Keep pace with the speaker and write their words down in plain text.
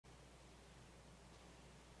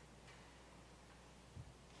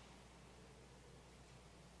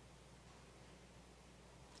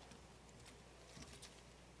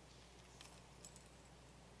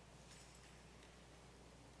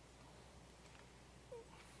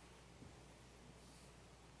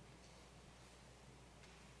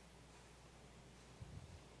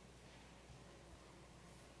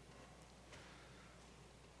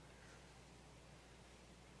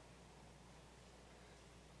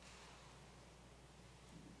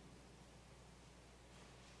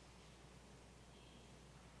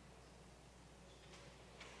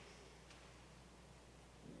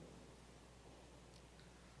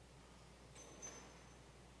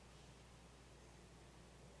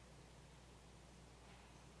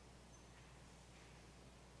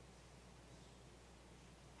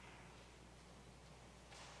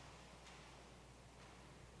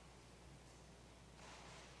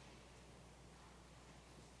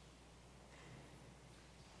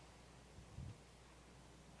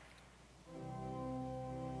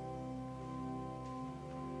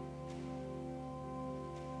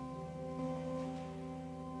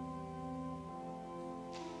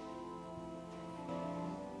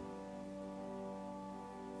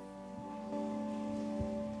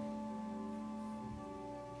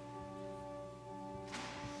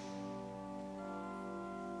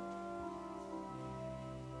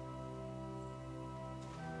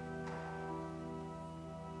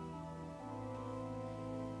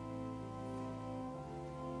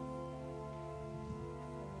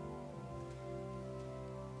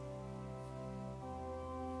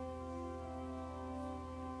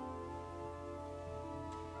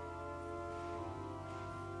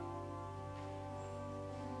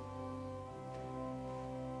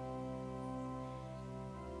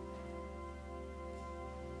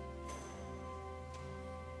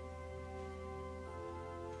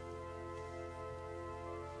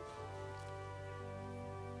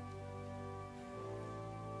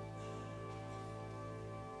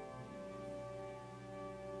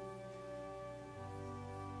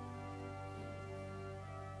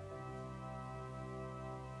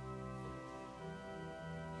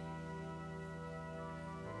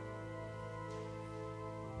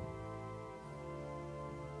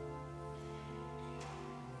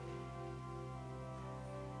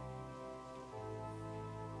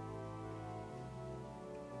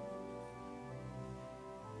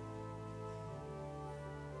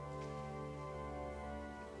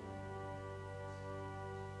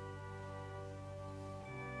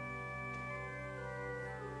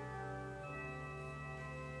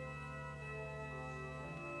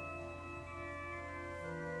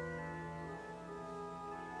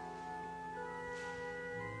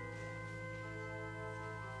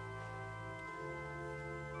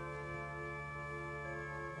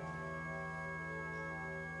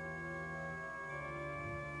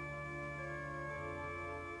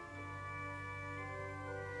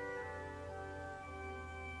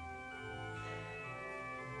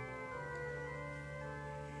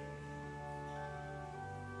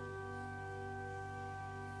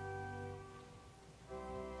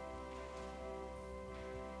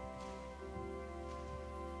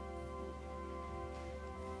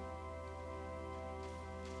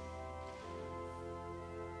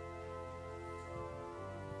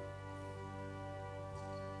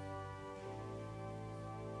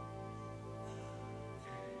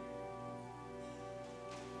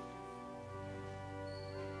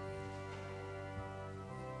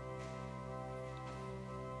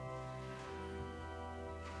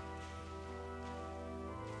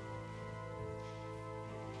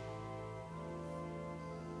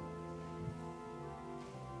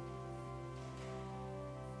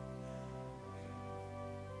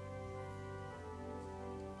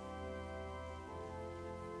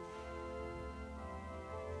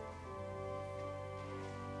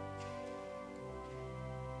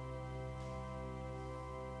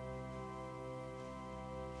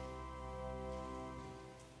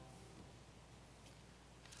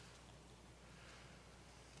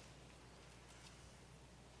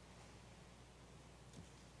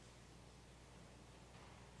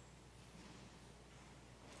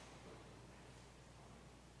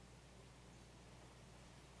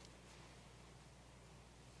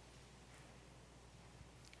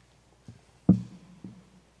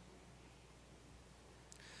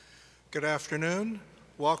Good afternoon.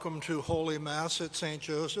 Welcome to Holy Mass at St.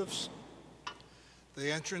 Joseph's.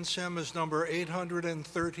 The entrance hymn is number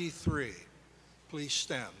 833. Please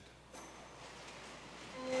stand.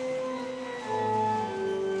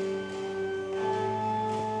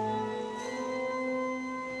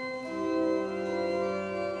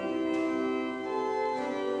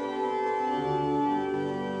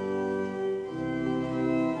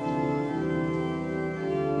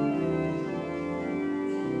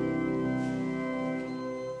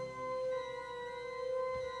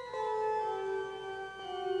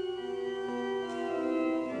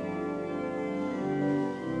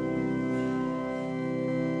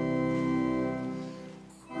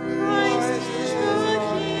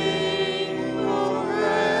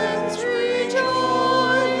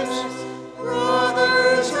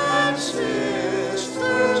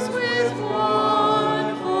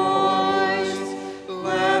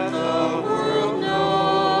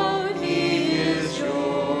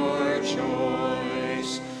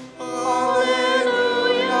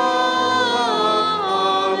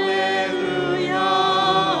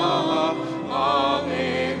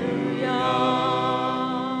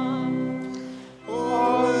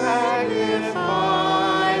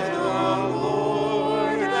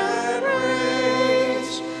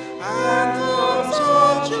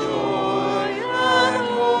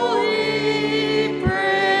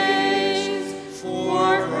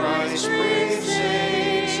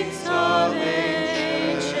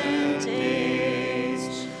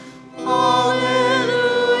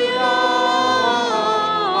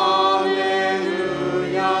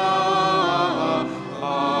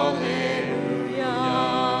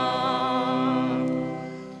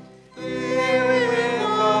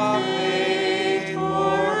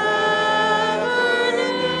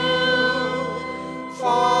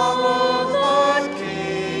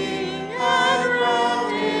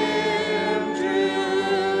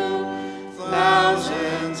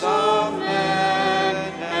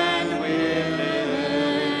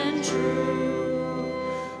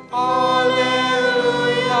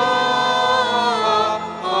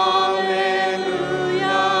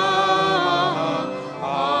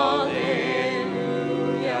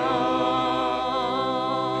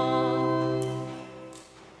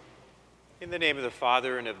 In the name of the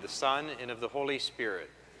Father, and of the Son, and of the Holy Spirit.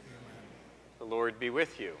 Amen. The Lord be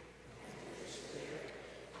with you.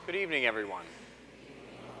 Good evening, everyone.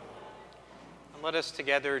 And let us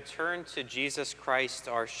together turn to Jesus Christ,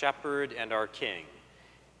 our Shepherd and our King.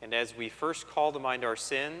 And as we first call to mind our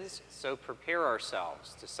sins, so prepare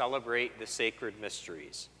ourselves to celebrate the sacred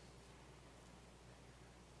mysteries.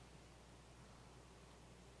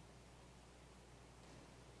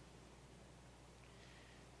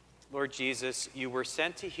 Lord Jesus, you were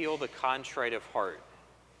sent to heal the contrite of heart.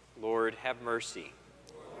 Lord, have mercy.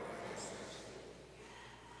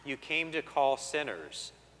 You came to call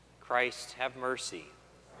sinners. Christ, have mercy.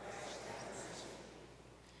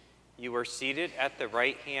 You are seated at the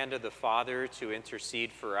right hand of the Father to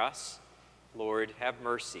intercede for us. Lord, have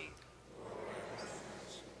mercy.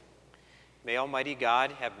 May Almighty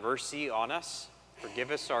God have mercy on us,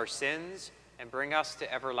 forgive us our sins, and bring us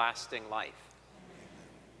to everlasting life.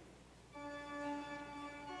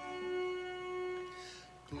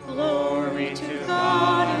 Glory to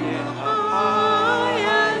God in the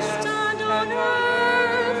highest, and on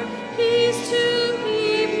earth peace to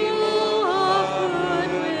people of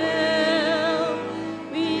good will.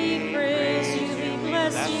 We praise you, we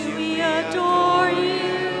bless you, we adore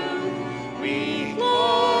you, we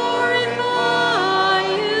glorify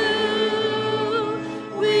you.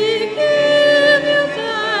 We give you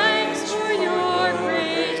thanks for your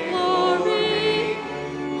great glory,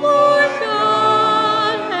 Lord God.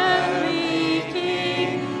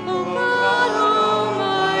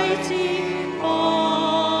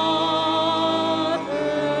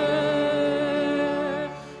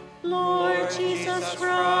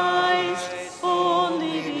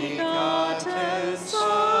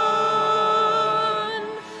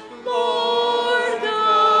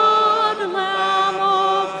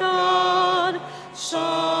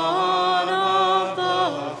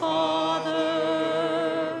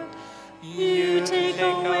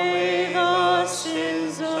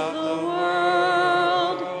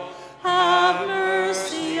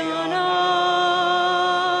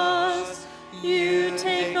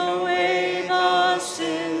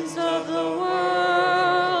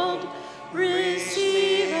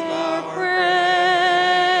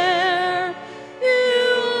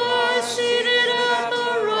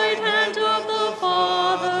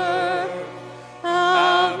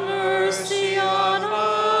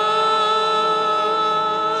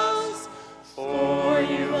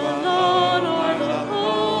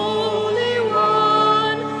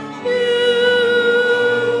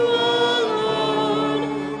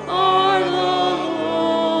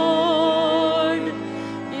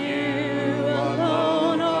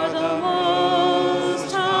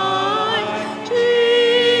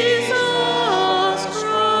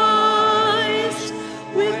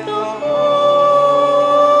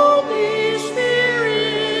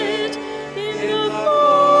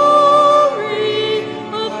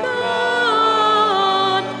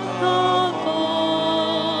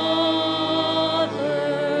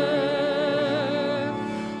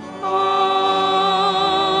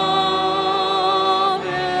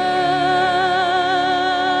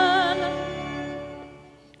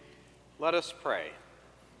 us pray.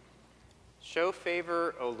 Show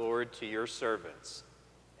favor, O Lord, to your servants,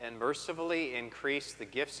 and mercifully increase the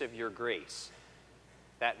gifts of your grace,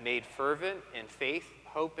 that made fervent in faith,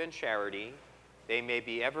 hope, and charity, they may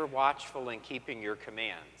be ever watchful in keeping your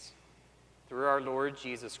commands. Through our Lord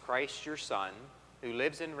Jesus Christ, your Son, who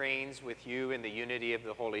lives and reigns with you in the unity of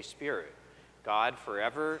the Holy Spirit, God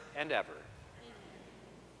forever and ever.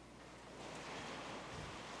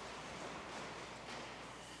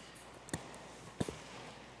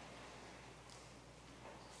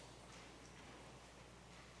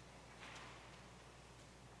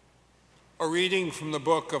 A reading from the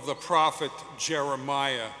book of the prophet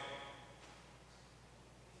Jeremiah.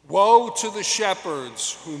 Woe to the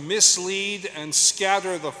shepherds who mislead and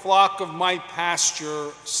scatter the flock of my pasture,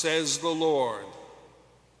 says the Lord.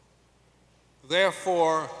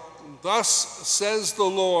 Therefore, thus says the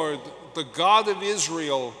Lord, the God of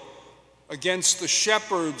Israel, against the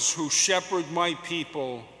shepherds who shepherd my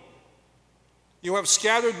people. You have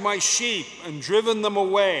scattered my sheep and driven them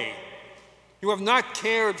away. You have not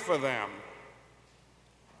cared for them.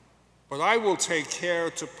 But I will take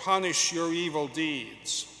care to punish your evil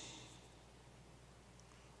deeds.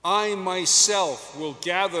 I myself will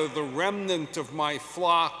gather the remnant of my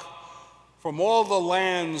flock from all the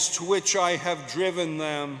lands to which I have driven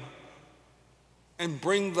them and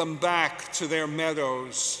bring them back to their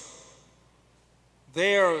meadows.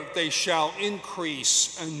 There they shall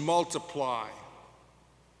increase and multiply.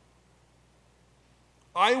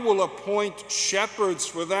 I will appoint shepherds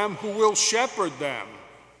for them who will shepherd them,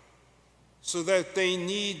 so that they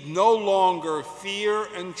need no longer fear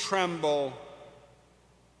and tremble,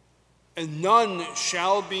 and none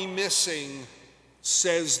shall be missing,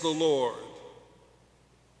 says the Lord.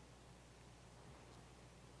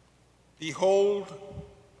 Behold,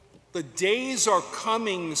 the days are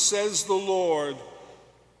coming, says the Lord,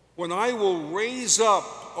 when I will raise up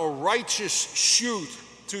a righteous shoot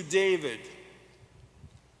to David.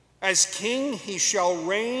 As king he shall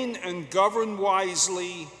reign and govern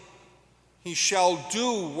wisely. He shall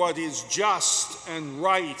do what is just and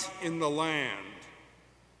right in the land.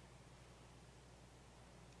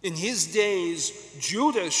 In his days,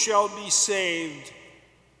 Judah shall be saved.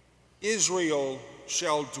 Israel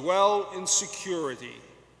shall dwell in security.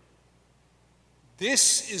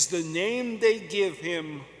 This is the name they give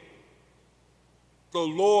him, the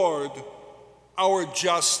Lord, our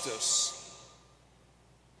justice.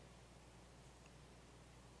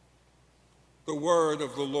 The word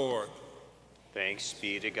of the Lord. Thanks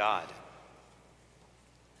be to God.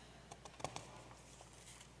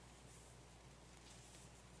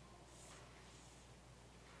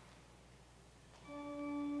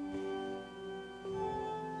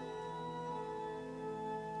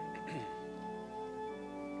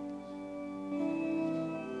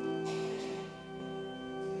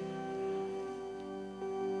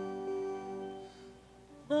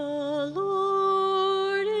 The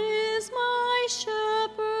Lord is my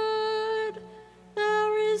shepherd,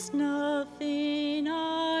 there is nothing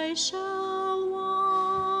I shall want.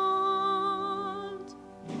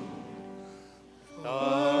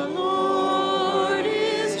 The Lord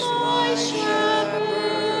is my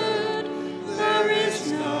shepherd, there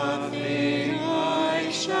is nothing I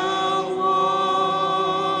shall want.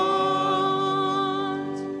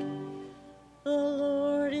 The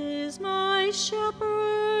Lord is my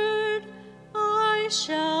shepherd, I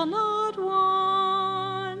shall not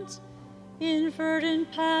want. In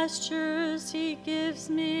verdant pastures he gives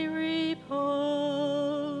me repose.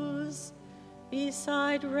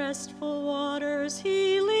 Beside restful waters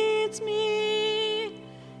he leads me.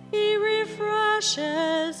 He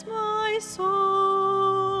refreshes my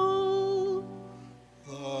soul.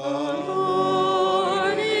 The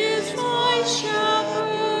Lord is my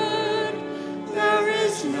shepherd, there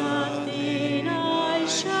is nothing I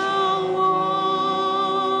shall want.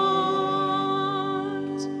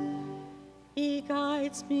 He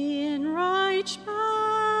guides me in right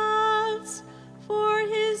paths for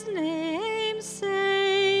his name's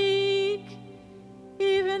sake.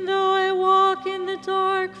 Even though I walk in the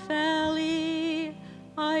dark valley,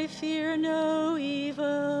 I fear no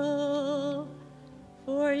evil,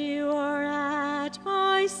 for you are at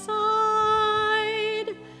my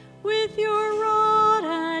side with your rod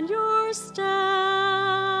and your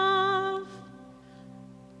staff.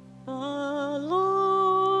 The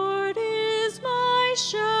Lord is my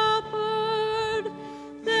shepherd,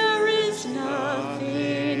 there is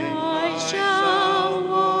nothing I shall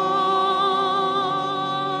want.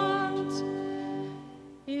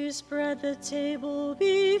 You spread the table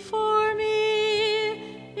before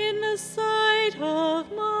me in the sight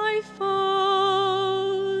of my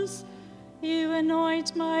foes.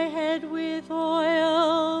 anoint my head with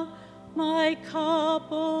oil, my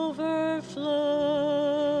cup overflows.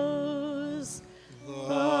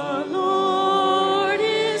 The Lord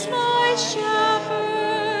is my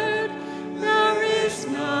shepherd, there is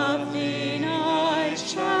nothing I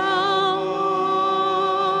shall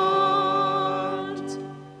want.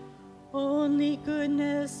 Only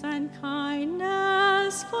goodness and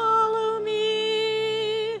kindness follow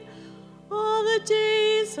me all the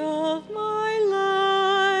days of my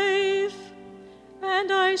life, and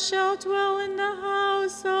I shall dwell in the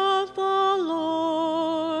house of the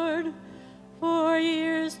Lord for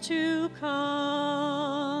years to come.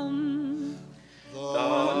 The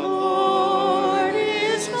Lord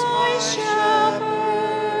is my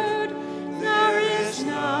shepherd, there is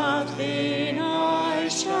nothing I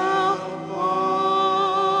shall want.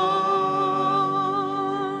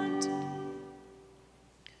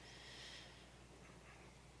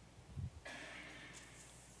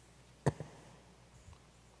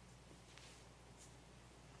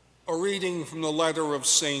 A reading from the letter of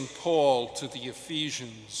St. Paul to the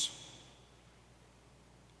Ephesians.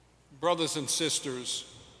 Brothers and sisters,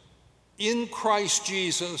 in Christ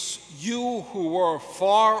Jesus, you who were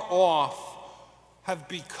far off have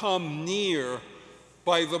become near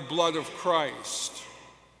by the blood of Christ.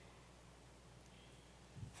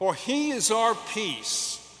 For he is our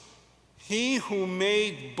peace, he who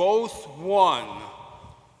made both one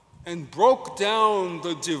and broke down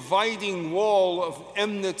the dividing wall of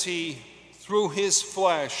enmity through his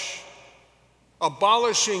flesh,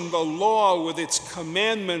 abolishing the law with its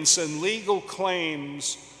commandments and legal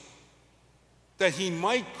claims, that he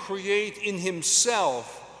might create in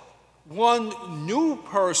himself one new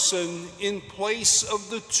person in place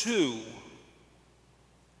of the two,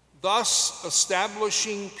 thus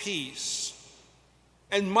establishing peace,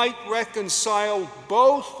 and might reconcile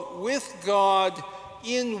both with God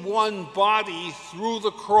in one body through the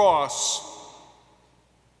cross,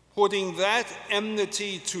 putting that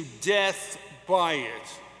enmity to death by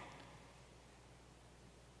it.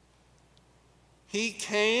 He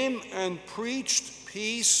came and preached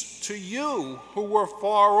peace to you who were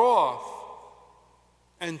far off,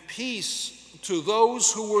 and peace to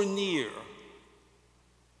those who were near.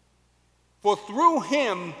 For through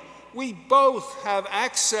him we both have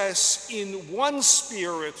access in one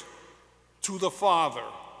Spirit to the Father.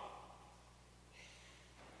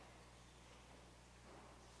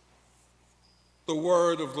 The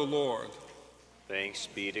word of the Lord. Thanks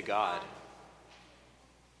be to God.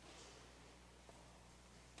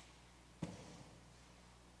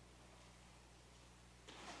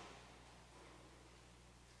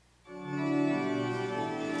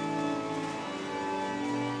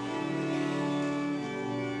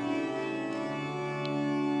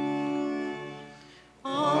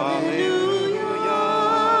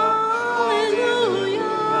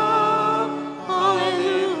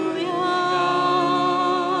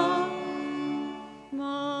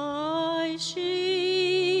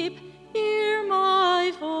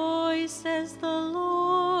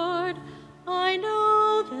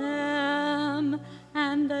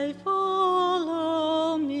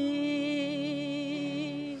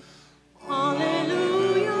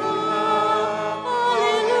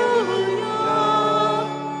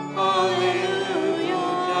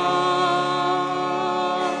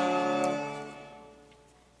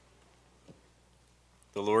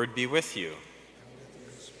 Be with you.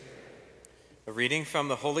 A reading from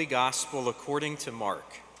the Holy Gospel according to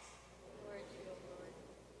Mark.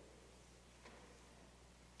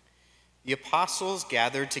 The apostles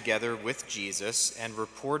gathered together with Jesus and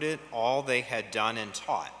reported all they had done and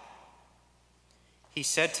taught. He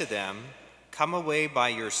said to them, "Come away by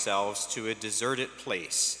yourselves to a deserted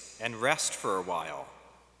place and rest for a while."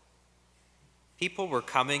 People were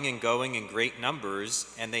coming and going in great numbers,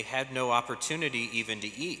 and they had no opportunity even to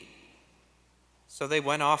eat. So they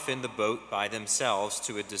went off in the boat by themselves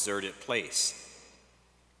to a deserted place.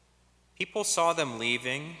 People saw them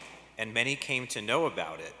leaving, and many came to know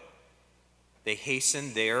about it. They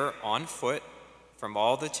hastened there on foot from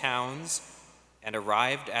all the towns and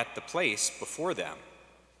arrived at the place before them.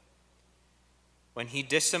 When he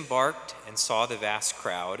disembarked and saw the vast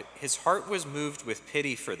crowd, his heart was moved with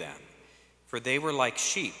pity for them, for they were like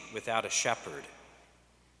sheep without a shepherd,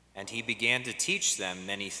 and he began to teach them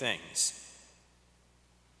many things.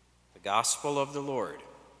 The Gospel of the Lord.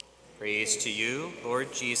 Praise to you,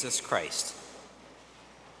 Lord Jesus Christ.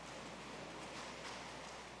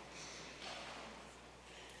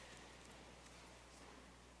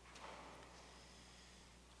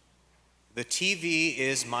 The TV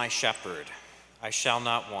is my shepherd. I shall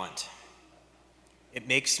not want. It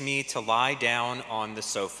makes me to lie down on the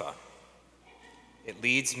sofa. It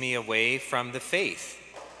leads me away from the faith.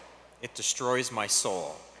 It destroys my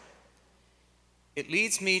soul. It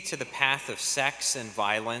leads me to the path of sex and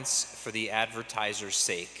violence for the advertiser's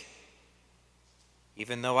sake.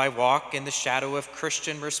 Even though I walk in the shadow of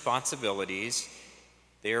Christian responsibilities,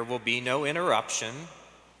 there will be no interruption,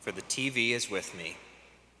 for the TV is with me.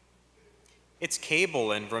 Its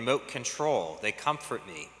cable and remote control, they comfort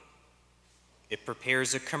me. It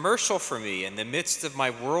prepares a commercial for me in the midst of my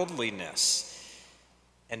worldliness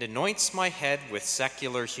and anoints my head with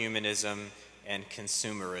secular humanism and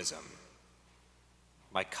consumerism.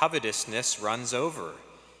 My covetousness runs over.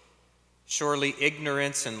 Surely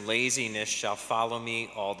ignorance and laziness shall follow me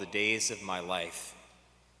all the days of my life,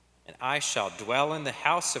 and I shall dwell in the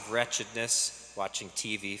house of wretchedness, watching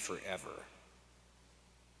TV forever.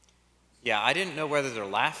 Yeah, I didn't know whether to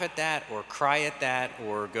laugh at that or cry at that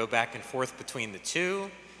or go back and forth between the two.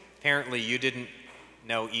 Apparently you didn't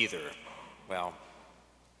know either. Well,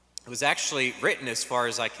 it was actually written, as far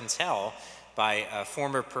as I can tell, by a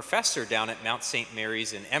former professor down at Mount St.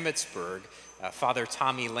 Mary's in Emmitsburg, Father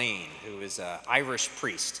Tommy Lane, who is an Irish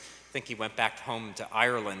priest. I think he went back home to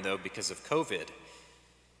Ireland, though, because of COVID.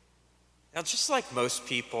 Now, just like most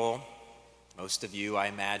people, most of you, I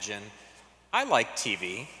imagine, I like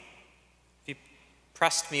TV. If you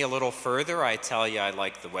pressed me a little further, I tell you I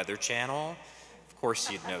like the Weather Channel. Of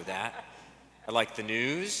course you'd know that. I like the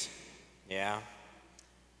news. Yeah.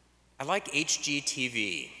 I like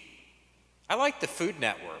HGTV. I like the Food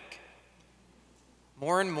Network.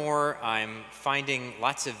 More and more, I'm finding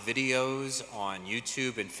lots of videos on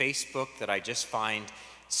YouTube and Facebook that I just find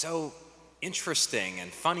so interesting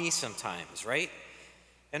and funny sometimes, right?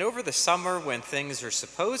 And over the summer, when things are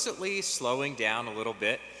supposedly slowing down a little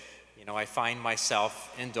bit, I find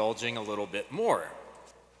myself indulging a little bit more.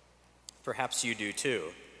 Perhaps you do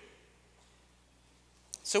too.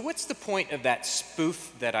 So what's the point of that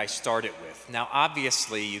spoof that I started with? Now,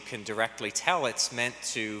 obviously, you can directly tell it's meant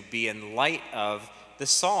to be in light of the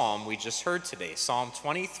psalm we just heard today, Psalm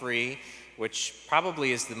 23, which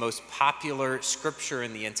probably is the most popular scripture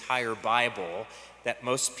in the entire Bible that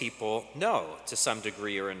most people know to some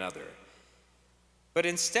degree or another. But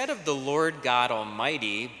instead of the Lord God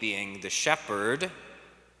Almighty being the shepherd,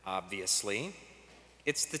 obviously,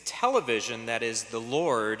 it's the television that is the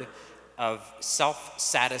Lord of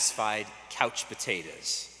self-satisfied couch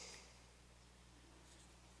potatoes.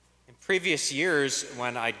 In previous years,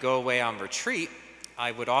 when I'd go away on retreat,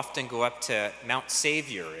 I would often go up to Mount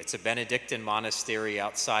Savior. It's a Benedictine monastery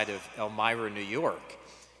outside of Elmira, New York.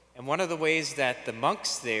 And one of the ways that the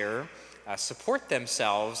monks there support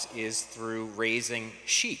themselves is through raising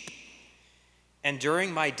sheep. And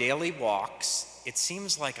during my daily walks, it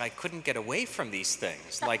seems like I couldn't get away from these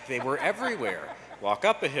things, like they were everywhere. Walk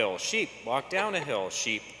up a hill, sheep. Walk down a hill,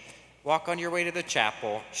 sheep. Walk on your way to the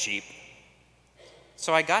chapel, sheep.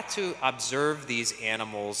 So I got to observe these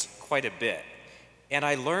animals quite a bit, and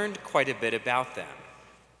I learned quite a bit about them.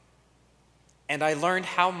 And I learned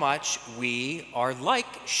how much we are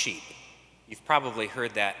like sheep. You've probably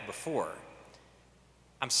heard that before.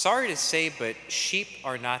 I'm sorry to say, but sheep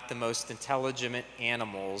are not the most intelligent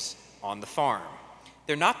animals on the farm.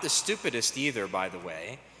 They're not the stupidest either, by the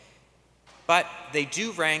way, but they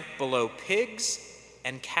do rank below pigs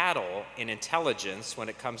and cattle in intelligence when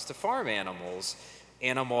it comes to farm animals,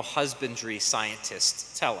 animal husbandry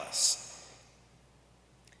scientists tell us.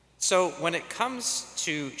 So when it comes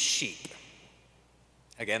to sheep,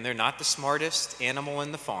 again, they're not the smartest animal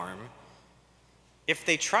in the farm. If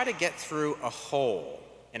they try to get through a hole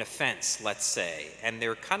in a fence, let's say, and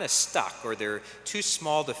they're kind of stuck or they're too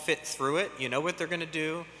small to fit through it, you know what they're going to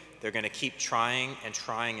do? They're going to keep trying and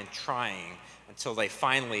trying and trying until they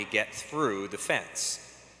finally get through the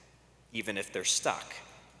fence, even if they're stuck.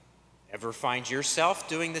 Ever find yourself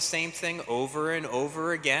doing the same thing over and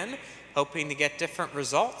over again, hoping to get different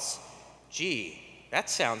results? Gee,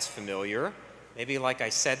 that sounds familiar. Maybe like I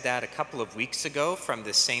said that a couple of weeks ago from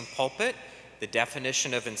the same pulpit, the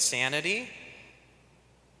definition of insanity.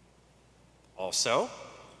 Also,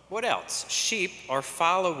 what else? Sheep are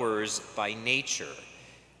followers by nature.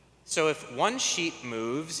 So if one sheep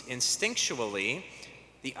moves instinctually,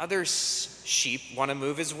 the other sheep want to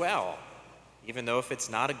move as well, even though if it's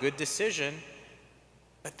not a good decision.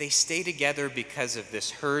 But they stay together because of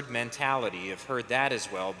this herd mentality. You've heard that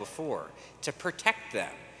as well before. To protect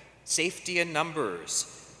them, safety in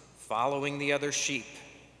numbers, following the other sheep.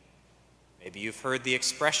 Maybe you've heard the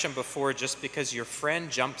expression before, just because your friend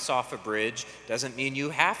jumps off a bridge doesn't mean you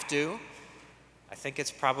have to. I think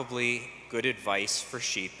it's probably good advice for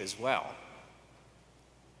sheep as well.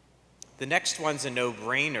 The next one's a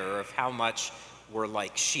no-brainer of how much we're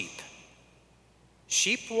like sheep.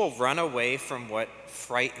 Sheep will run away from what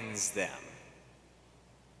frightens them.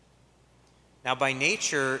 Now, by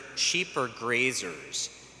nature, sheep are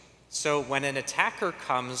grazers. So when an attacker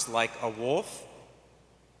comes like a wolf,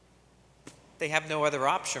 they have no other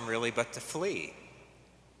option really but to flee.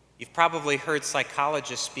 You've probably heard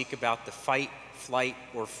psychologists speak about the fight, flight,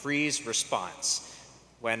 or freeze response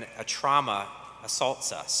when a trauma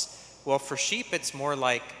assaults us. Well, for sheep, it's more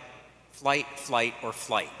like flight, flight, or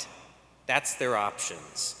flight. That's their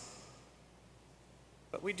options.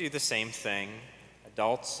 But we do the same thing,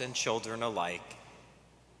 adults and children alike.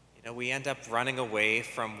 We end up running away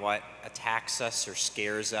from what attacks us or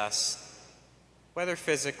scares us, whether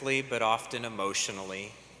physically, but often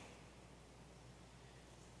emotionally.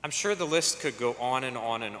 I'm sure the list could go on and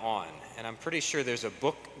on and on, and I'm pretty sure there's a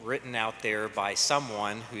book written out there by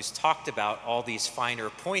someone who's talked about all these finer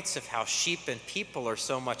points of how sheep and people are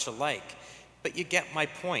so much alike. But you get my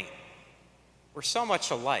point. We're so much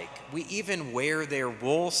alike. We even wear their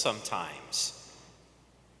wool sometimes.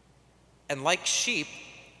 And like sheep,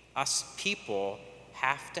 us people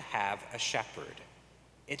have to have a shepherd.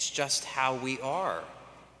 It's just how we are.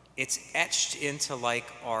 It's etched into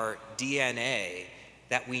like our DNA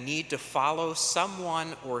that we need to follow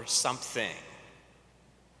someone or something.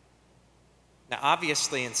 Now,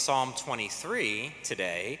 obviously in Psalm 23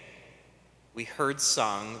 today, we heard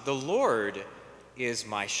sung, "The Lord is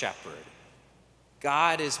my shepherd."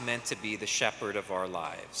 God is meant to be the shepherd of our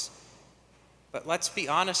lives. But let's be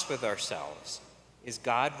honest with ourselves. Is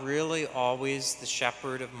God really always the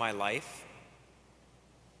shepherd of my life?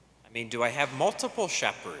 Do I have multiple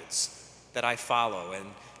shepherds that I follow,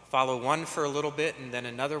 and follow one for a little bit and then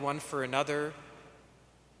another one for another?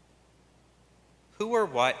 Who or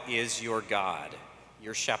what is your God,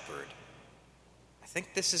 your shepherd? I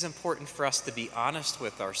think this is important for us to be honest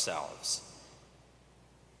with ourselves.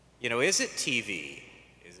 Is it TV?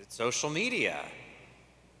 Is it social media?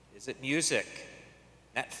 Is it music,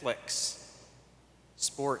 Netflix,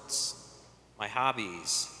 sports, my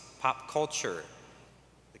hobbies, pop culture,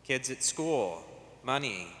 the kids at school,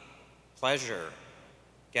 money, pleasure,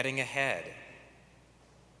 getting ahead?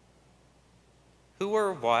 Who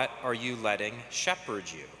or what are you letting shepherd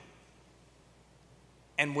you?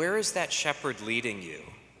 And where is that shepherd leading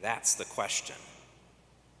you? That's the question.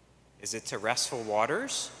 Is it to restful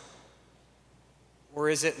waters? Or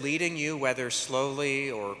is it leading you, whether slowly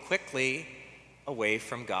or quickly, away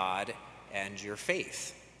from God and your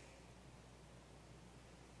faith?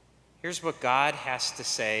 Here's what God has to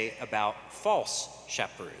say about false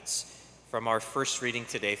shepherds from our first reading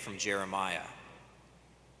today from Jeremiah.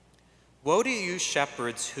 "Woe to you,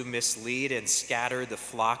 shepherds, who mislead and scatter the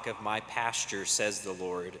flock of my pasture, says the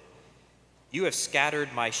Lord. You have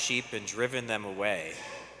scattered my sheep and driven them away.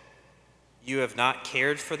 You have not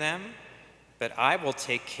cared for them, but I will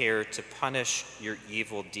take care to punish your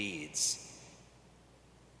evil deeds."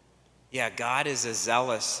 Yeah, God is a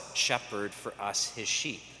zealous shepherd for us, his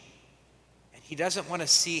sheep. And he doesn't want to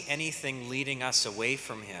see anything leading us away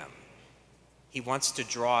from him. He wants to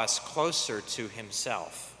draw us closer to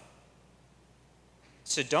himself.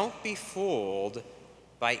 So don't be fooled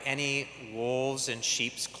by any wolves in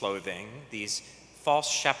sheep's clothing, these false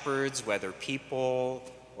shepherds, whether people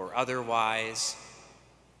or otherwise,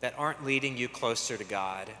 that aren't leading you closer to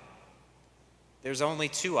God. There's only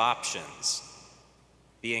two options: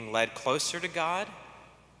 being led closer to God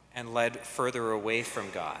and led further away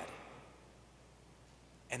from God.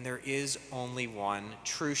 And there is only one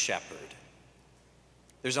true shepherd.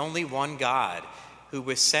 There's only one God who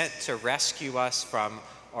was sent to rescue us from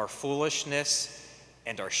our foolishness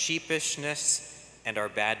and our sheepishness and our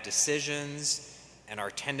bad decisions and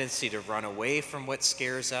our tendency to run away from what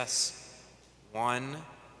scares us. One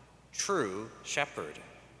true shepherd.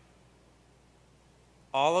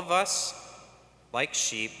 All of us, like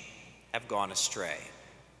sheep, have gone astray.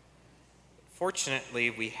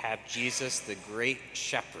 Fortunately, we have Jesus, the great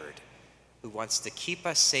shepherd, who wants to keep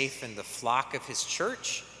us safe in the flock of his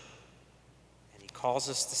church, and he calls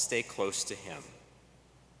us to stay close to him.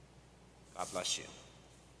 God bless you.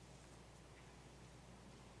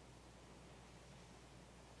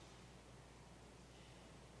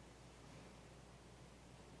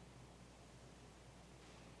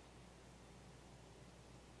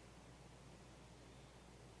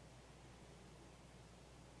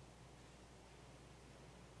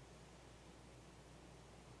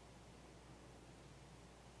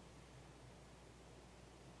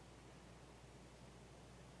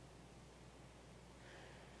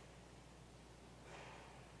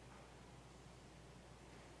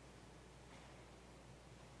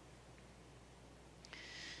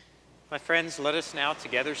 My friends, let us now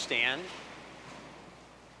together stand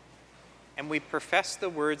and we profess the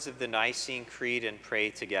words of the Nicene Creed and pray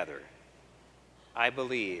together. I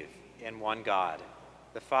believe in one God,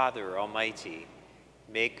 the Father Almighty,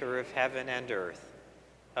 maker of heaven and earth,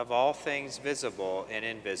 of all things visible and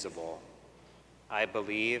invisible. I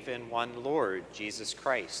believe in one Lord, Jesus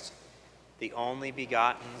Christ, the only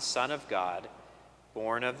begotten Son of God,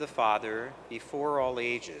 born of the Father before all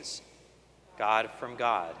ages, God from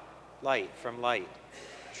God, light from light,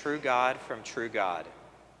 true God from true God,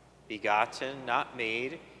 begotten, not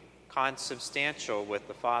made, consubstantial with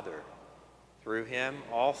the Father. Through him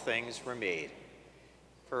all things were made.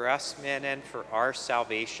 For us men and for our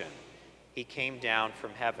salvation, he came down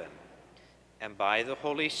from heaven, and by the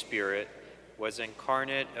Holy Spirit was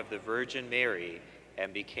incarnate of the Virgin Mary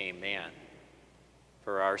and became man.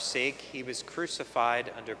 For our sake he was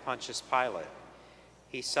crucified under Pontius Pilate.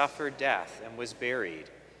 He suffered death and was buried,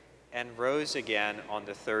 and rose again on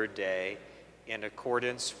the third day in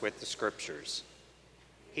accordance with the Scriptures.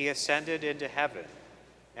 He ascended into heaven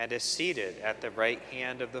and is seated at the right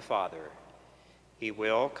hand of the Father. He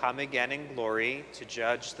will come again in glory to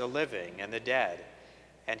judge the living and the dead,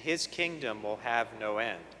 and his kingdom will have no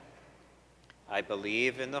end. I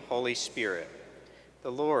believe in the Holy Spirit,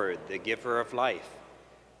 the Lord, the giver of life,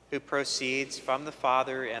 who proceeds from the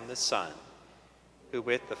Father and the Son, who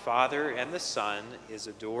with the Father and the Son is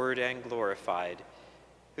adored and glorified,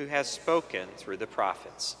 who has spoken through the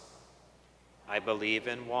prophets. I believe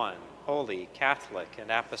in one holy, Catholic, and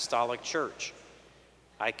Apostolic Church.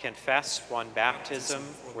 I confess one baptism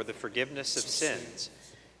for the forgiveness of sins,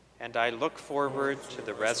 and I look forward to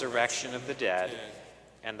the resurrection of the dead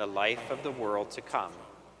and the life of the world to come.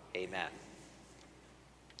 Amen.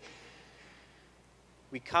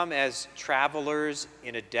 We come as travelers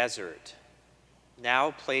in a desert,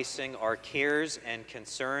 now placing our cares and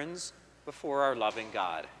concerns before our loving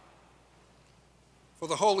God. For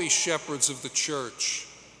the holy shepherds of the Church,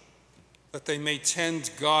 that they may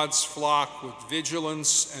tend God's flock with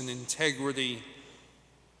vigilance and integrity,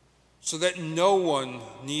 so that no one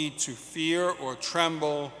need to fear or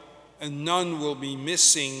tremble, and none will be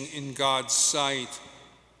missing in God's sight.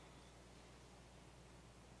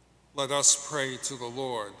 Let us pray to the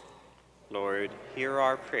Lord. Lord, hear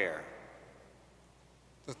our prayer.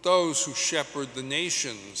 That those who shepherd the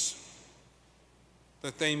nations,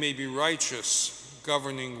 that they may be righteous,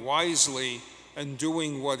 governing wisely, and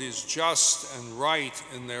doing what is just and right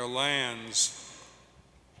in their lands.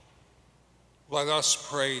 Let us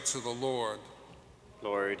pray to the Lord.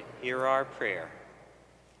 Lord, hear our prayer.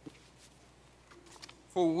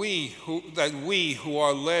 For we who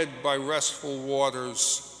are led by restful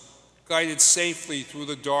waters, guided safely through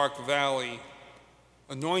the dark valley,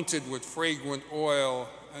 anointed with fragrant oil,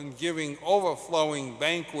 and giving overflowing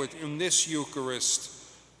banquet in this Eucharist,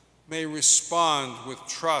 may respond with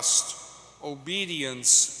trust,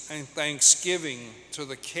 obedience, and thanksgiving to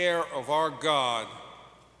the care of our God.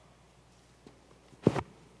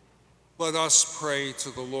 Let us pray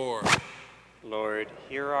to the Lord. Lord,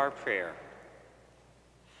 hear our prayer.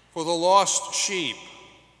 For the lost sheep,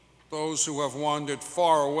 those who have wandered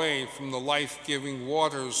far away from the life-giving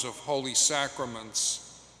waters of holy sacraments,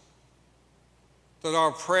 that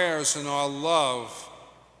our prayers and our love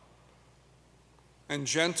and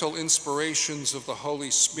gentle inspirations of the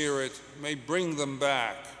Holy Spirit may bring them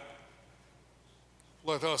back.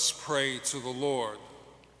 Let us pray to the Lord.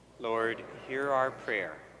 Lord, hear our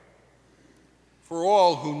prayer. For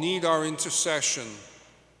all who need our intercession,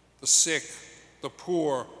 the sick, the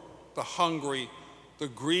poor, the hungry, the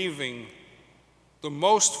grieving, the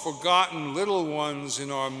most forgotten little ones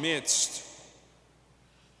in our midst,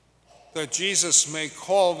 that Jesus may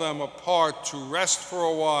call them apart to rest for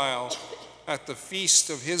a while at the feast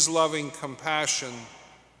of his loving compassion.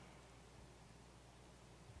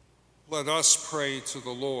 Let us pray to the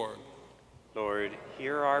Lord. Lord,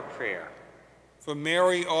 hear our prayer. For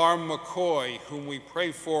Mary R. McCoy, whom we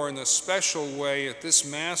pray for in a special way at this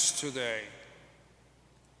Mass today,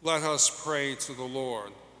 let us pray to the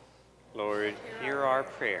Lord. Lord, hear our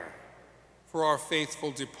prayer. For our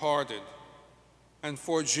faithful departed, and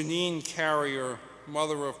for Janine Carrier,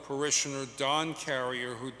 mother of parishioner Don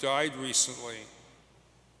Carrier, who died recently,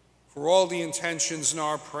 for all the intentions in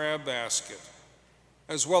our prayer basket,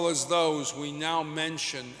 as well as those we now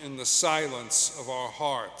mention in the silence of our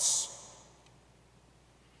hearts.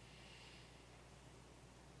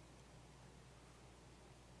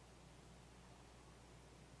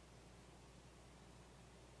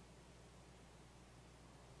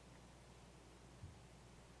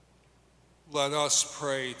 Let us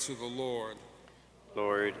pray to the Lord.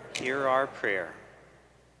 Lord, hear our prayer.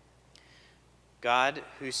 God,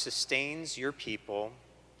 who sustains your people,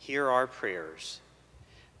 hear our prayers.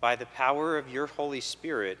 By the power of your Holy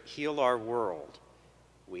Spirit, heal our world.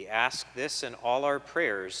 We ask this in all our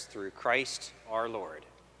prayers through Christ our Lord.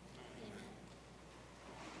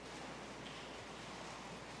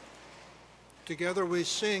 Together we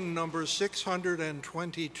sing number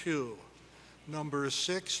 622, number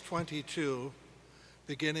 622,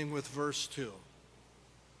 beginning with verse 2.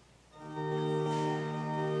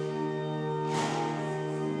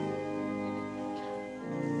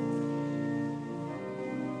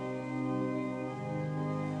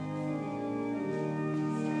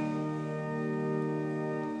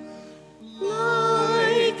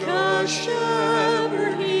 Like a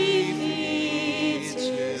shepherd he feeds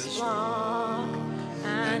his flock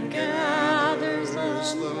and gathers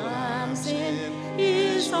the lambs in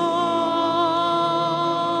his arms,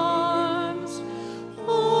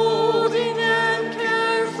 holding them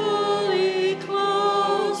carefully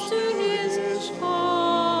close to his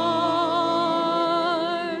heart,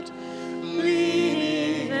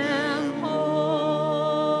 leading them home.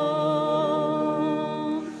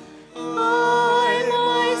 I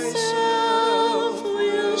myself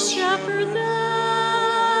will shepherd them,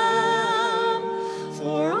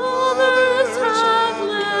 for others have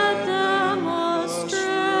led them astray.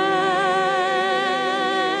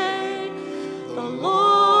 The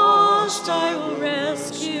lost I will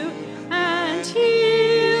rescue and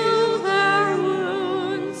heal their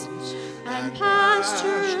wounds, and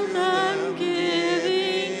pasture them,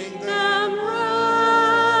 giving them rest.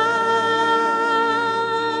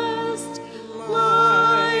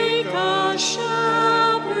 Like a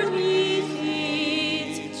shepherd he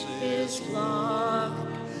feeds his flock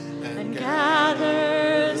and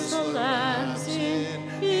gathers the lambs in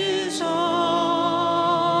his arms,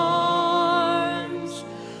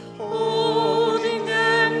 holding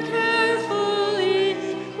them carefully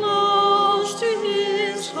close to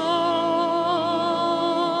his heart,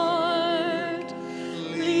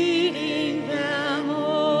 leading them home.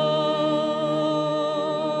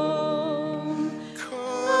 Come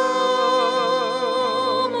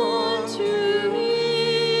unto me,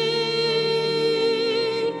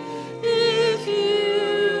 if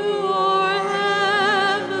you are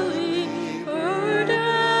heavily burdened,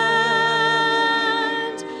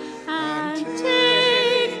 and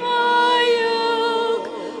take my yoke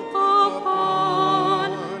upon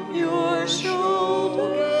your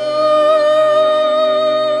shoulders.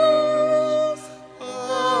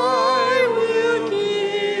 I will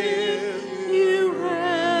give you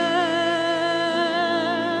rest.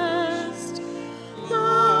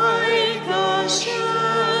 Like a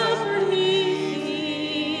shepherd he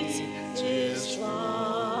feeds his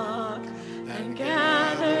flock and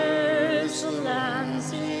gathers the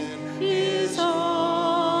lambs in his arms,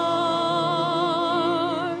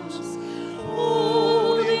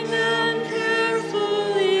 holding them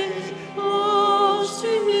carefully close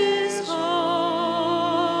to his heart,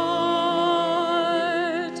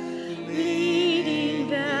 leading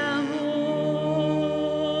them home.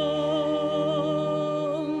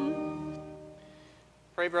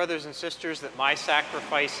 Pray, brothers and sisters, that my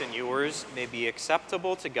sacrifice and yours may be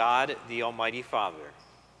acceptable to God, the Almighty Father.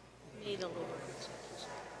 May the Lord.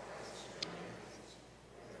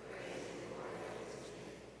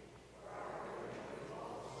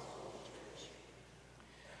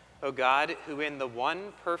 O God, who in the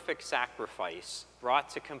one perfect sacrifice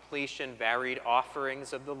brought to completion varied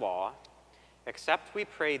offerings of the law, accept, we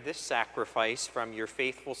pray, this sacrifice from your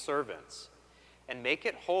faithful servants, and make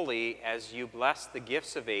it holy as you bless the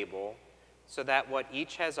gifts of Abel, so that what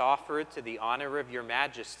each has offered to the honor of your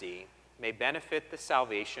majesty may benefit the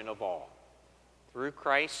salvation of all. Through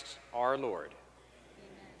Christ our Lord.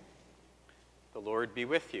 Amen. The Lord be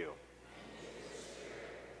with you.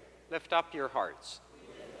 Lift up your hearts.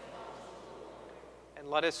 And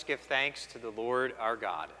let us give thanks to the Lord our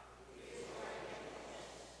God.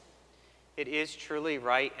 It is truly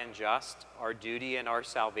right and just, our duty and our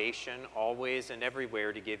salvation, always and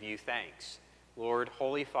everywhere, to give you thanks, Lord,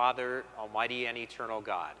 Holy Father, Almighty and eternal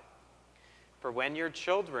God. For when your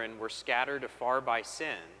children were scattered afar by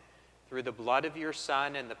sin, through the blood of your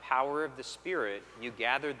Son and the power of the Spirit, you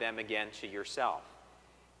gathered them again to yourself,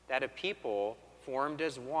 that a people formed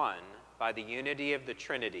as one by the unity of the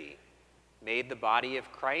Trinity, made the body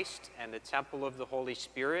of Christ and the temple of the Holy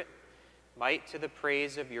Spirit, might, to the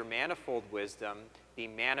praise of your manifold wisdom, be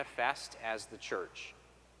manifest as the church.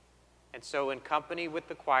 And so in company with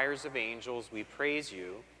the choirs of angels we praise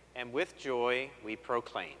you, and with joy we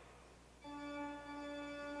proclaim.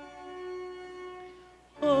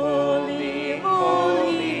 Holy,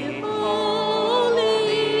 holy, holy,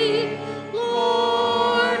 Lord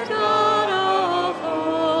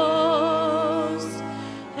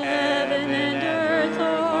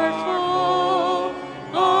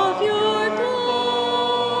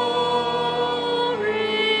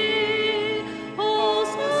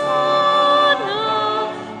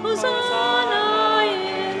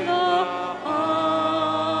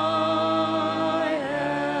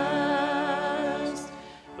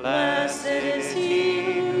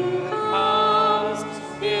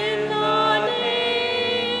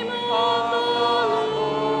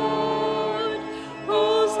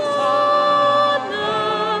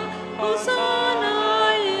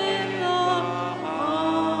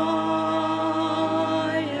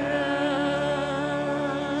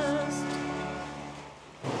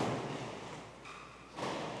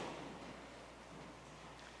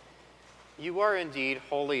You are indeed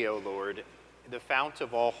holy, O Lord, the fount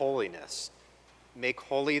of all holiness. Make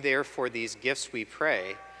holy, therefore, these gifts, we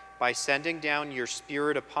pray, by sending down your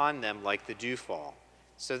Spirit upon them like the dewfall,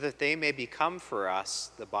 so that they may become for us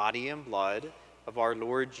the body and blood of our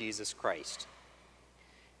Lord Jesus Christ.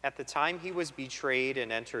 At the time he was betrayed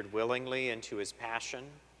and entered willingly into his passion,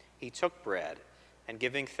 he took bread, and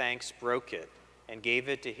giving thanks, broke it, and gave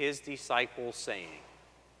it to his disciples, saying,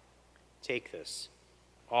 "Take this,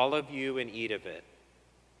 all of you, and eat of it,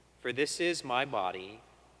 for this is my body,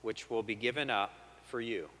 which will be given up for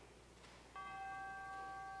you."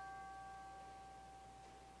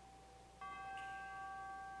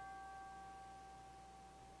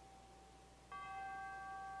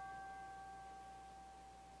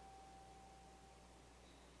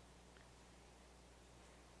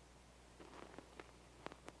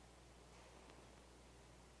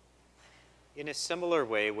 In a similar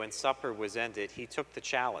way, when supper was ended, he took the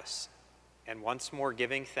chalice, and once more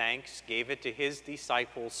giving thanks, gave it to his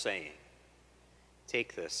disciples, saying,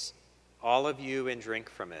 "Take this, all of you, and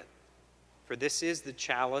drink from it, for this is the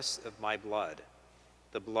chalice of my blood,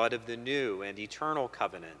 the blood of the new and eternal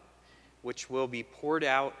covenant, which will be poured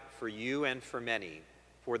out for you and for many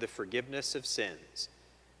for the forgiveness of sins.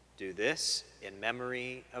 Do this in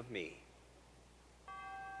memory of me."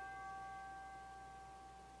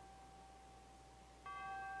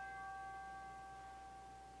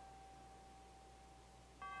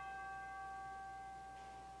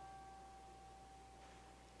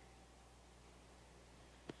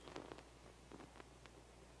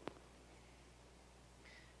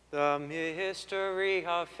 The mystery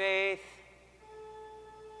of faith.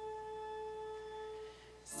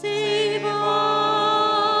 Save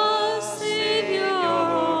us, Savior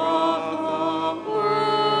of the world,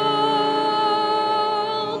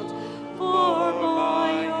 for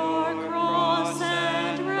by your cross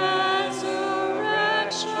and resurrection,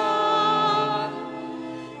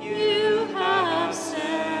 you have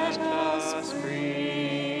set us free.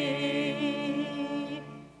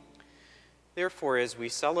 Therefore, as we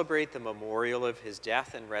celebrate the memorial of his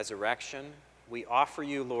death and resurrection, we offer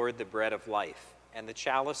you, Lord, the bread of life and the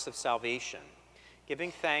chalice of salvation,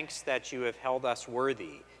 giving thanks that you have held us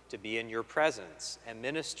worthy to be in your presence and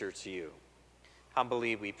minister to you.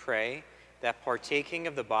 Humbly we pray that, partaking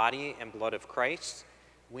of the body and blood of Christ,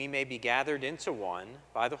 we may be gathered into one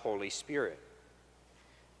by the Holy Spirit.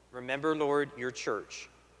 Remember, Lord, your church,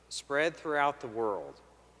 spread throughout the world,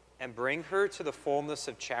 and bring her to the fullness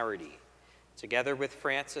of charity, together with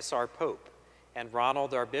Francis, our Pope, and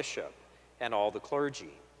Ronald, our Bishop, and all the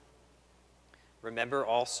clergy. Remember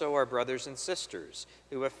also our brothers and sisters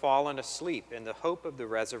who have fallen asleep in the hope of the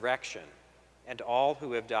resurrection, and all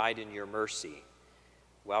who have died in your mercy.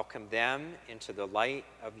 Welcome them into the light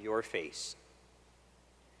of your face.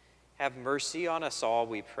 Have mercy on us all,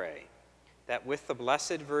 we pray, that with the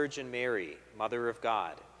Blessed Virgin Mary, Mother of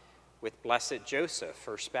God, with blessed Joseph,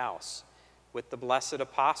 her spouse, with the blessed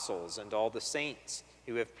apostles and all the saints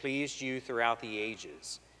who have pleased you throughout the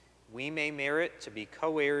ages, we may merit to be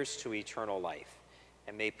co-heirs to eternal life,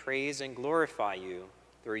 and may praise and glorify you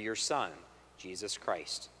through your Son, Jesus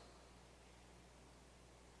Christ.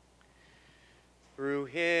 Through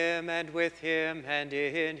him, and with him, and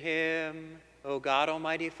in him, O God,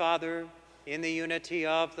 Almighty Father, in the unity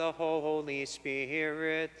of the Holy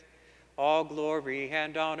Spirit, all glory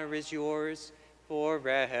and honor is yours,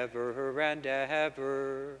 forever and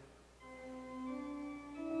ever.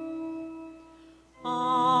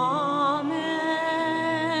 Amen,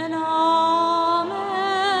 amen,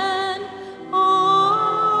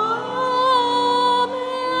 amen.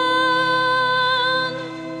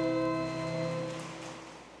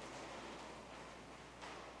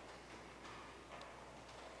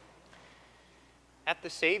 At the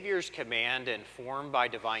Savior's command and formed by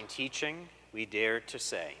divine teaching, we dare to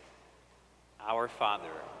say, Our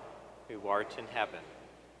Father, who art in heaven,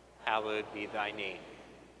 hallowed be thy name.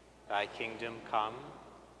 Thy kingdom come,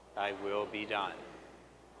 thy will be done,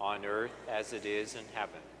 on earth as it is in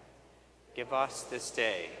heaven. Give us this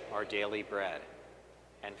day our daily bread,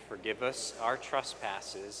 and forgive us our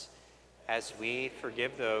trespasses, as we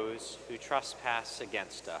forgive those who trespass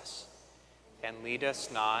against us. And lead us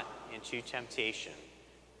not into temptation,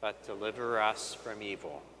 but deliver us from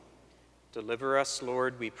evil. Deliver us,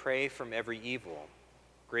 Lord, we pray, from every evil.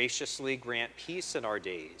 Graciously grant peace in our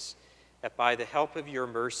days, that by the help of your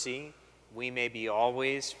mercy we may be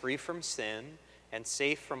always free from sin and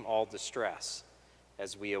safe from all distress,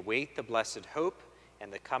 as we await the blessed hope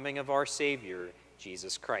and the coming of our Savior,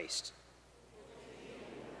 Jesus Christ.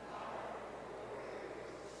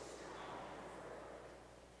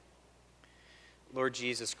 Lord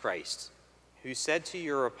Jesus Christ, who said to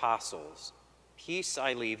your apostles, "Peace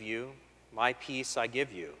I leave you, my peace I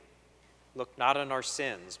give you," look not on our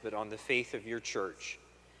sins, but on the faith of your church,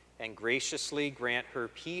 and graciously grant her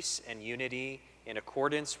peace and unity in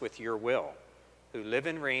accordance with your will, who live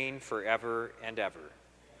and reign forever and ever.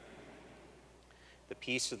 The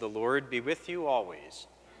peace of the Lord be with you always.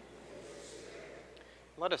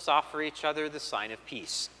 Let us offer each other the sign of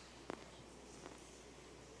peace.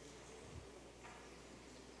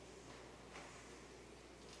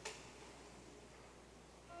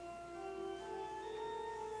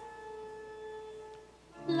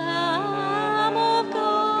 Lamb of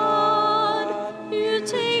God, you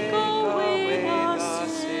take away the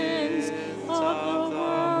sins of the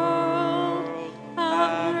world.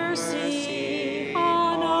 Have mercy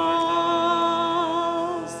on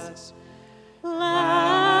us.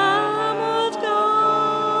 Lamb of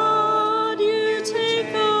God, you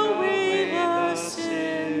take away the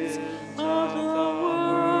sins of the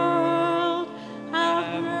world.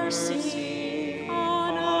 Have mercy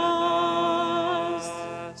on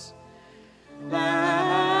us.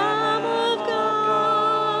 Lamb of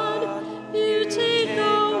God, you take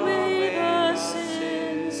away the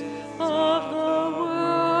sins of the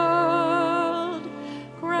world.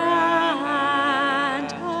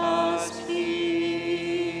 Grant us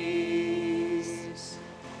peace.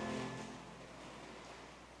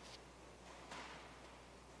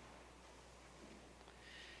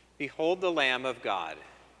 Behold the Lamb of God.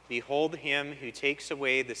 Behold him who takes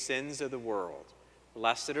away the sins of the world.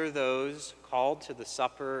 Blessed are those called to the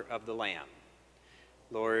supper of the Lamb.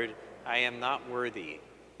 Lord, I am not worthy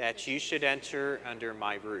that you should enter under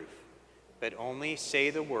my roof, but only say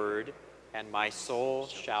the word, and my soul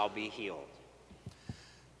shall be healed.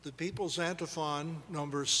 The People's Antiphon,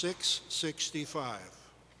 number 665.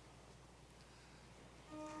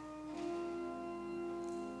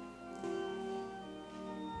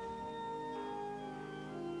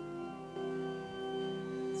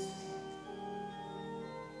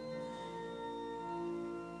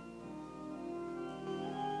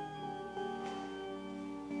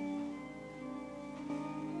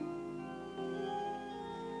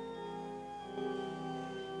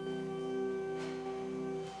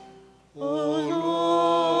 O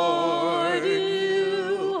Lord,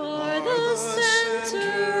 you are the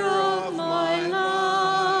center of my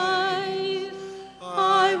life.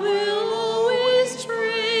 I will always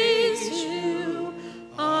praise you.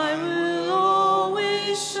 I will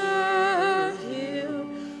always serve you.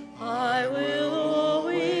 I will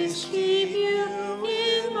always keep you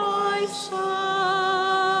in my sight.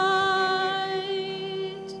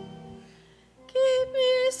 Keep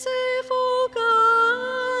me safe, O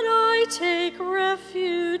God, I take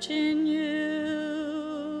refuge in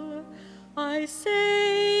you. I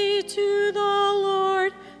say to the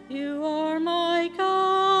Lord, you are my God.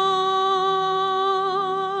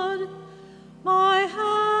 My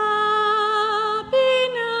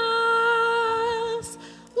happiness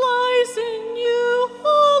lies in you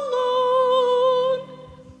alone.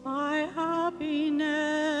 My happiness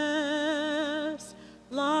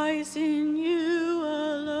lies in you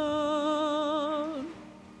alone.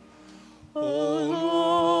 O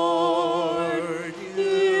Lord,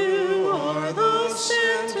 you are the center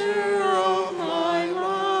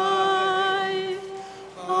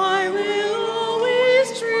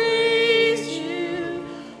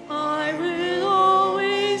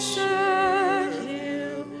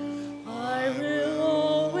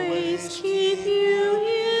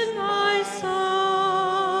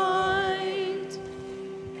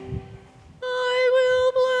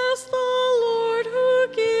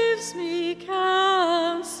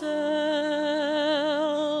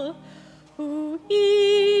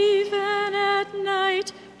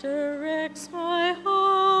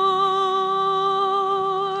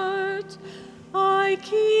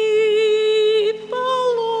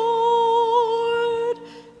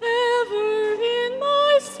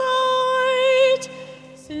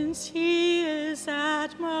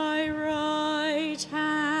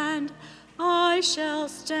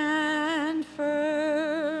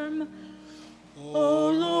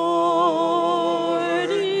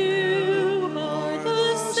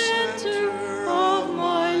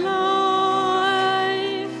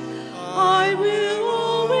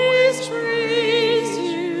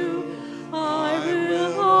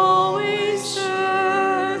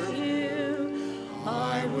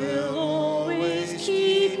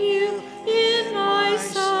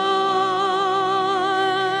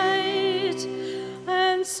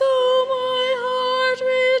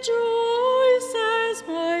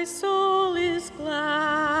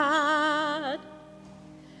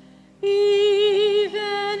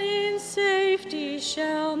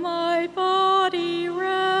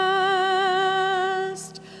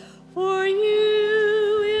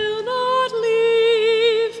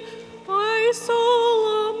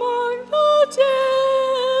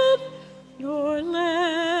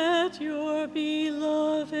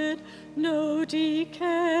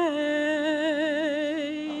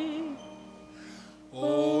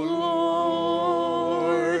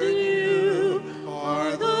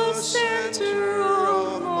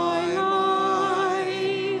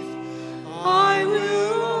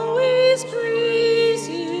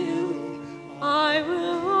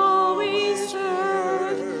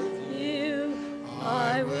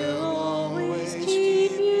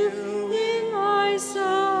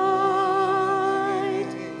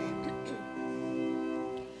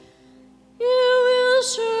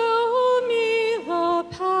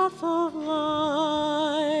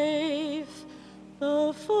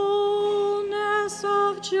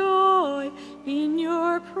of joy in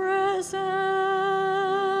your presence.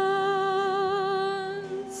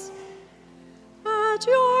 At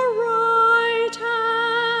your right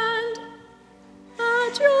hand,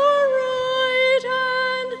 at your right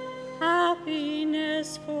hand,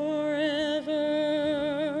 happiness forever.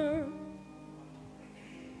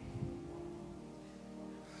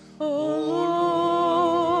 O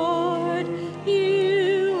Lord,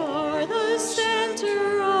 you are the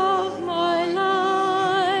center of my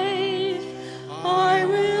life. I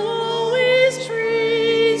will always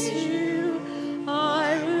praise you.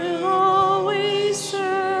 I will always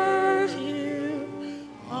serve you.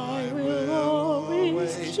 I will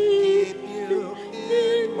always keep you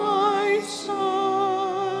in my sight.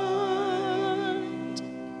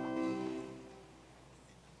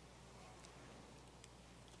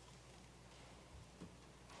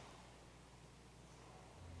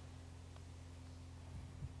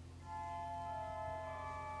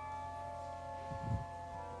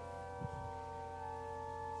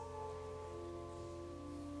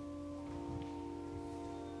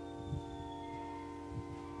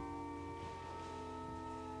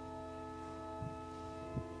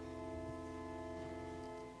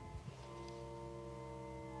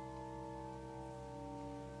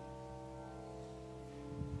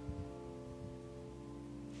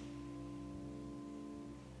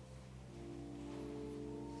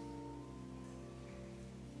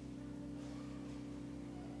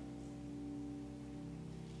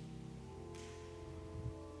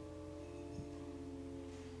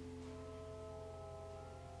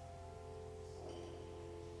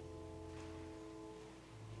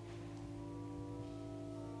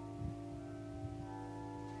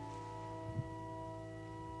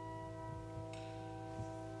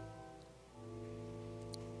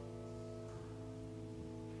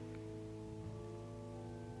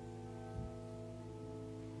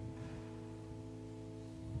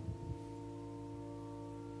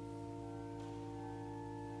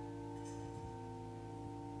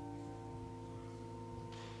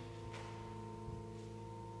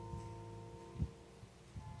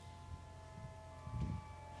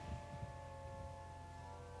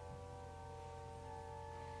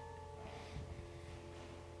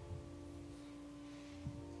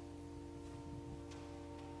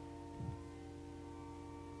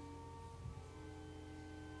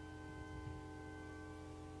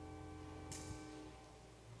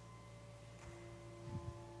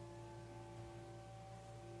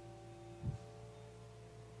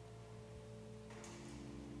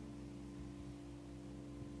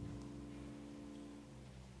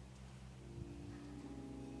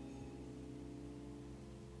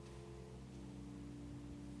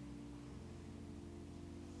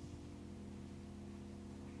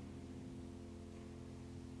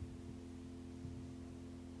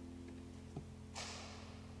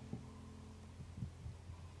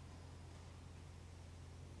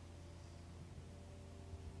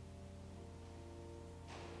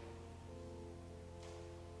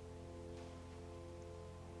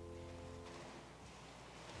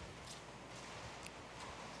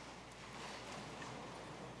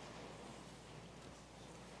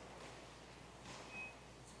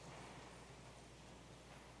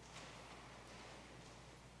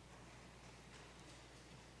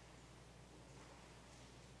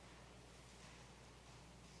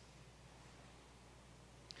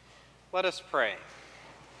 Let us pray.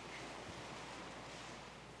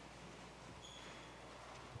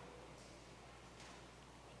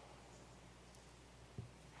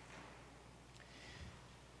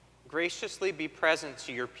 Graciously be present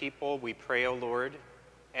to your people, we pray, O Lord,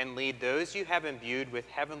 and lead those you have imbued with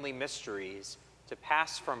heavenly mysteries to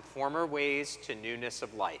pass from former ways to newness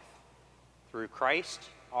of life. Through Christ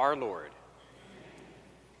our Lord.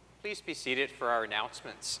 Please be seated for our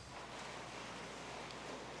announcements.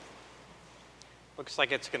 Looks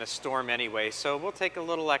like it's going to storm anyway, so we'll take a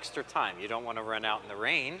little extra time. You don't want to run out in the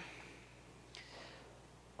rain.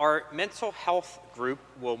 Our mental health group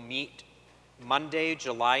will meet Monday,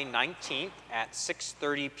 July 19th at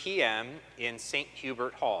 6:30 p.m. in St.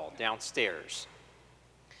 Hubert Hall, downstairs.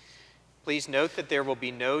 Please note that there will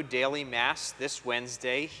be no daily Mass this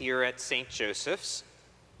Wednesday here at St. Joseph's.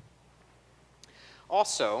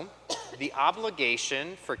 Also, the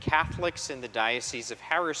obligation for Catholics in the Diocese of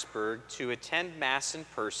Harrisburg to attend Mass in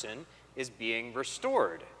person is being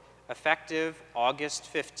restored, effective August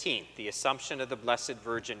 15th, the Assumption of the Blessed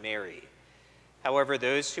Virgin Mary. However,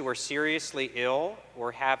 those who are seriously ill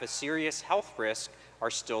or have a serious health risk are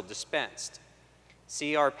still dispensed.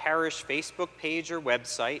 See our parish Facebook page or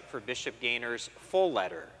website for Bishop Gaynor's full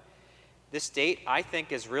letter. This date, I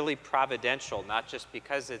think, is really providential, not just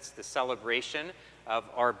because it's the celebration of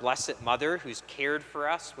our Blessed Mother who's cared for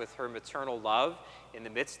us with her maternal love in the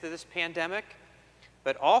midst of this pandemic,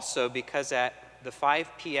 but also because at the 5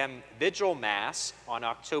 p.m. Vigil Mass on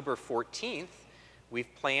October 14th,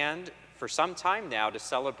 we've planned for some time now to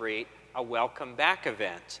celebrate a Welcome Back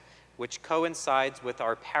event, which coincides with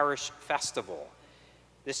our parish festival.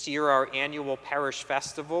 This year, our annual parish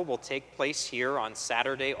festival will take place here on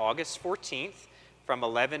Saturday, August 14th from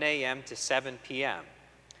 11 a.m. to 7 p.m.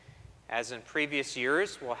 As in previous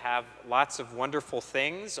years, we'll have lots of wonderful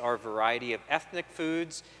things, our variety of ethnic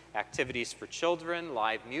foods, activities for children,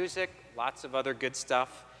 live music, lots of other good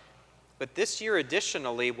stuff. But this year,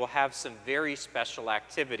 additionally, we'll have some very special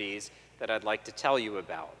activities that I'd like to tell you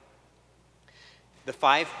about. The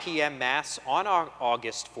 5 p.m. Mass on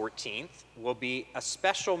August 14th will be a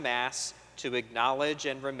special Mass to acknowledge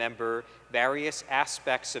and remember various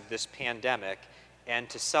aspects of this pandemic and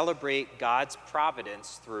to celebrate God's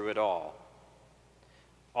providence through it all.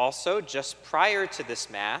 Also, just prior to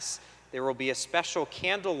this Mass, there will be a special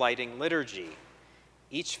candle lighting liturgy.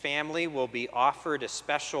 Each family will be offered a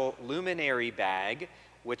special luminary bag,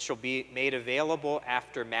 which will be made available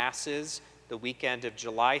after Masses the weekend of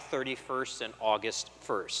July 31st and August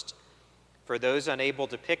 1st. For those unable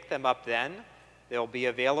to pick them up then, they'll be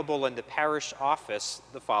available in the parish office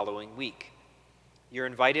the following week. You're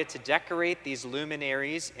invited to decorate these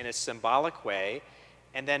luminaries in a symbolic way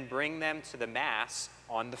and then bring them to the Mass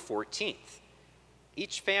on the 14th.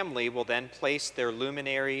 Each family will then place their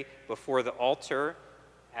luminary before the altar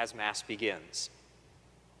as Mass begins.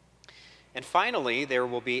 And finally, there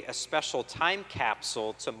will be a special time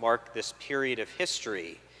capsule to mark this period of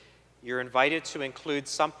history. You're invited to include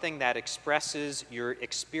something that expresses your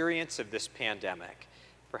experience of this pandemic,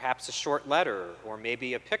 perhaps a short letter, or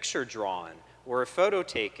maybe a picture drawn, or a photo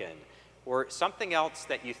taken, or something else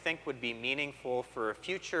that you think would be meaningful for a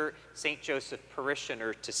future St. Joseph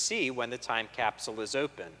parishioner to see when the time capsule is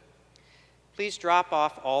open. Please drop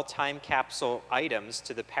off all time capsule items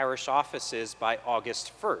to the parish offices by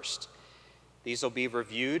August 1st. These will be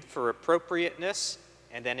reviewed for appropriateness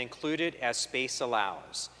and then included as space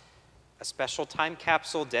allows. A special time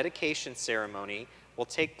capsule dedication ceremony will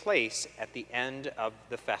take place at the end of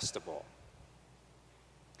the festival.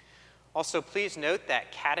 Also, please note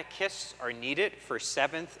that catechists are needed for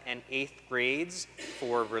 7th and 8th grades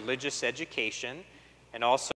for religious education, and also